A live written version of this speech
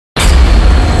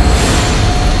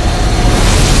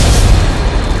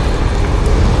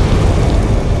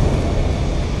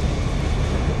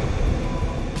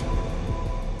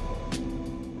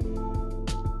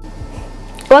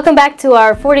Welcome back to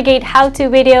our FortiGate how-to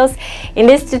videos. In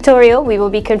this tutorial, we will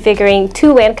be configuring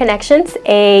two WAN connections,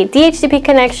 a DHCP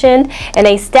connection and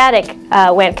a static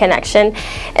WAN connection.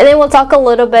 And then we'll talk a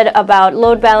little bit about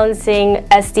load balancing,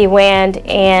 SD-WAN,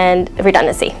 and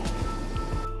redundancy.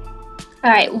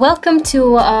 All right, welcome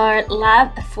to our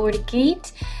lab at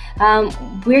FortiGate.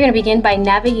 We're going to begin by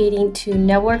navigating to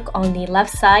network on the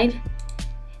left side.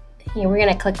 Here we're going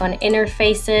to click on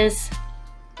interfaces.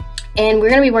 And we're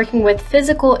going to be working with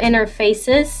physical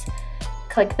interfaces.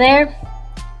 Click there.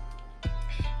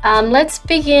 Let's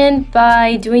begin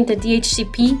by doing the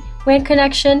DHCP WAN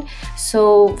connection.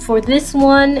 So for this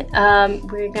one,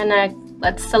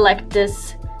 let's select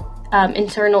this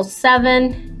internal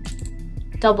 7,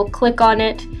 double click on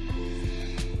it.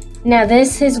 Now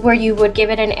this is where you would give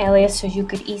it an alias so you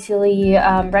could easily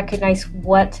recognize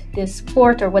what this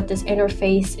port or what this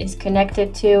interface is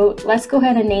connected to. Let's go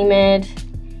ahead and name it.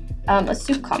 Let's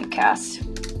do Comcast.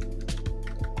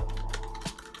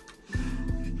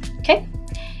 Okay,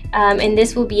 and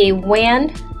this will be a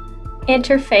WAN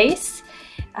interface.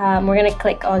 We're going to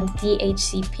click on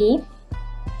DHCP,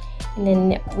 and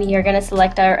then we are going to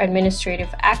select our administrative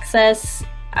access.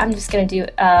 I'm just going to do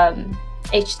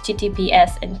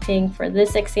HTTPS and ping for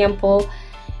this example,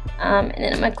 and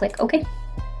then I'm going to click OK.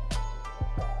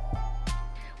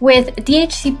 With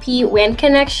DHCP WAN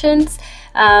connections,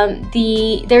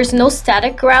 there's no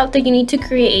static route that you need to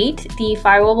create. The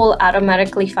firewall will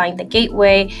automatically find the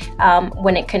gateway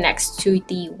when it connects to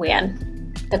the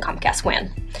WAN, the Comcast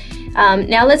WAN.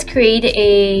 Now let's create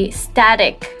a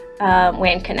static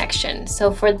WAN connection.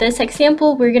 So for this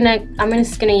example, I'm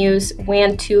just gonna use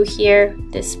WAN 2 here,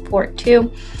 this port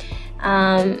 2.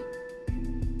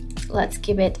 Let's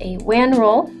give it a WAN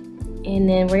role, and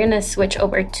then we're gonna switch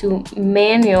over to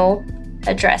manual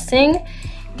addressing.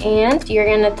 And you're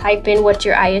going to type in what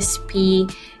your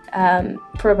ISP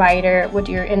provider, what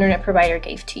your internet provider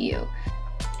gave to you.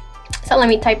 So let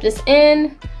me type this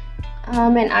in.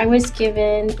 And I was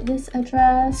given this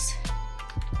address.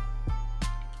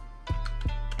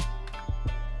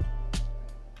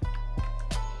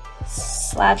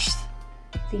 /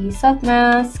 the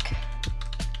submask.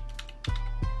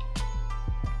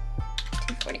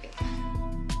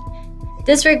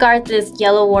 Disregard this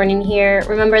yellow warning here.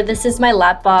 Remember, this is my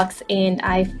lab box and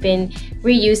I've been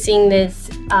reusing this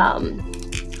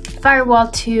firewall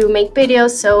to make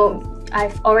videos, so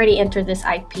I've already entered this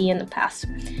IP in the past.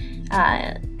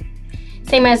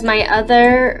 Same as my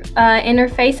other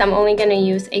interface, I'm only going to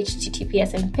use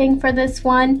HTTPS and ping for this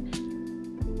one.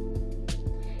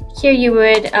 Here you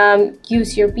would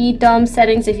use your VDOM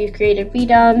settings if you've created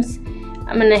VDOMs.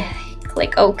 I'm going to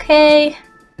click OK.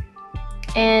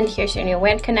 And here's your new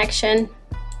WAN connection.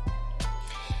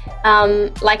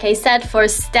 Like I said, for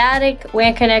static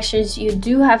WAN connections, you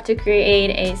do have to create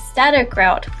a static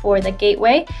route for the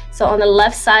gateway. So on the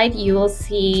left side, you will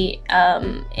see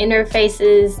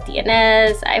interfaces,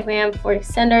 DNS, IWAN for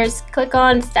extenders. Click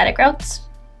on static routes.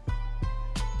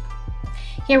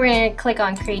 Here we're going to click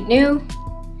on create new.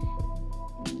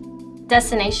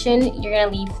 Destination, you're going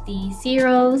to leave the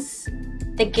zeros.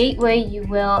 The gateway, you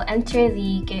will enter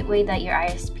the gateway that your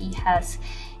ISP has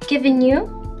given you.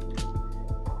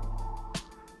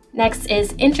 Next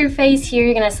is interface. Here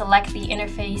you're going to select the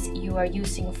interface you are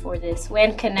using for this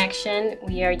WAN connection.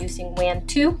 We are using WAN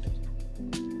 2.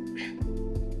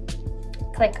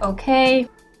 Click OK.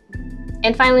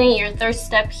 And finally, your third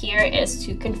step here is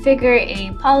to configure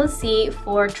a policy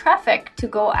for traffic to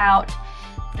go out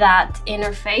that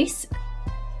interface.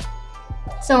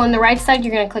 So on the right side,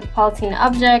 you're going to click Policy and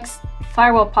Objects,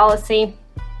 Firewall Policy.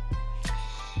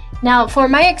 Now for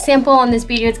my example on this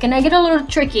video, it's going to get a little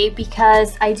tricky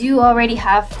because I do already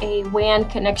have a WAN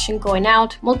connection going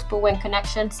out, multiple WAN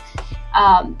connections.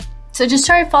 So just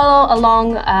try to follow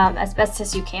along as best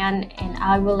as you can, and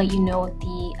I will let you know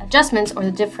the adjustments or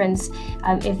the difference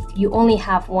if you only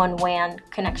have one WAN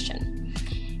connection.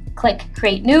 Click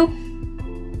Create New.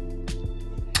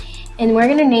 And we're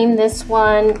going to name this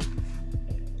one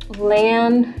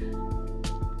LAN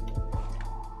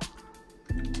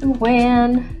to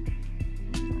WAN,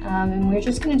 and we're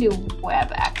just going to do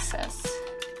web access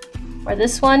for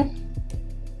this one.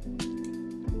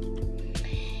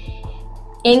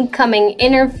 Incoming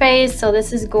interface, so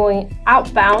this is going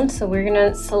outbound, so we're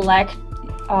going to select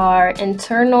our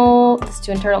internal, let's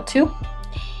do internal 2.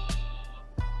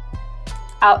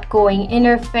 Outgoing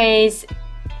interface,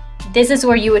 this is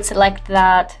where you would select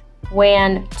that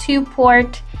WAN 2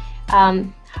 port.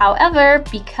 However,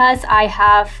 because I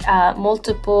have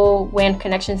multiple WAN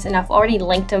connections and I've already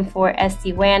linked them for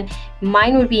SD-WAN,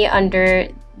 mine would be under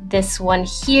this one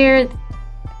here.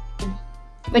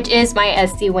 which is my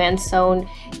SD-WAN zone.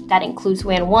 That includes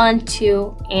WAN 1,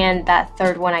 2, and that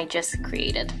third one I just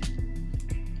created.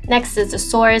 Next is the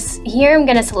source. Here I'm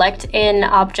gonna select an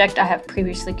object I have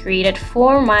previously created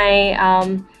for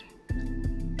my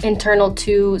internal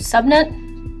to subnet.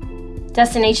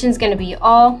 Destination is gonna be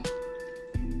all.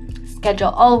 Schedule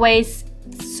always.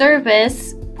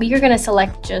 Service, we are gonna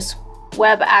select just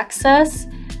web access,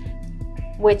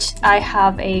 which I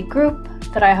have a group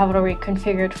that I have already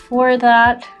configured for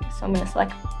that. So I'm gonna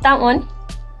select that one.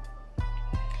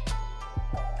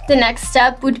 The next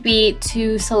step would be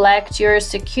to select your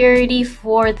security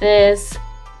for this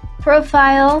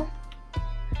profile.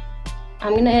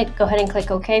 I'm gonna go ahead and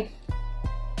click OK.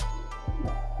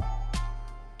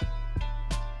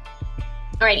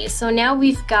 Alrighty, so now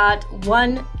we've got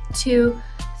 1, 2,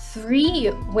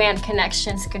 3 WAN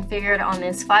connections configured on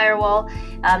this firewall.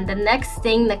 The next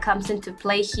thing that comes into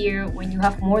play here when you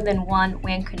have more than one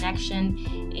WAN connection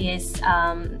is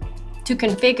to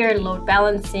configure load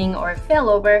balancing or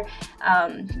failover.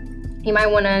 You might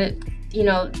want to,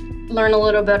 learn a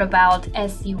little bit about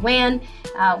SD-WAN,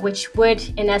 which would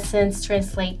in essence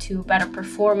translate to better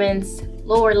performance,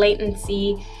 lower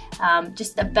latency,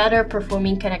 just a better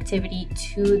performing connectivity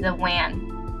to the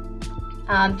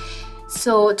WAN.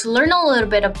 So to learn a little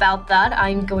bit about that,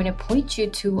 I'm going to point you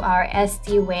to our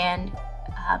SD-WAN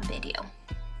video.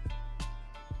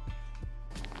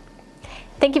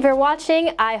 Thank you for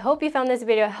watching. I hope you found this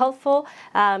video helpful.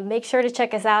 Make sure to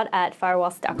check us out at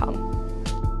Firewalls.com.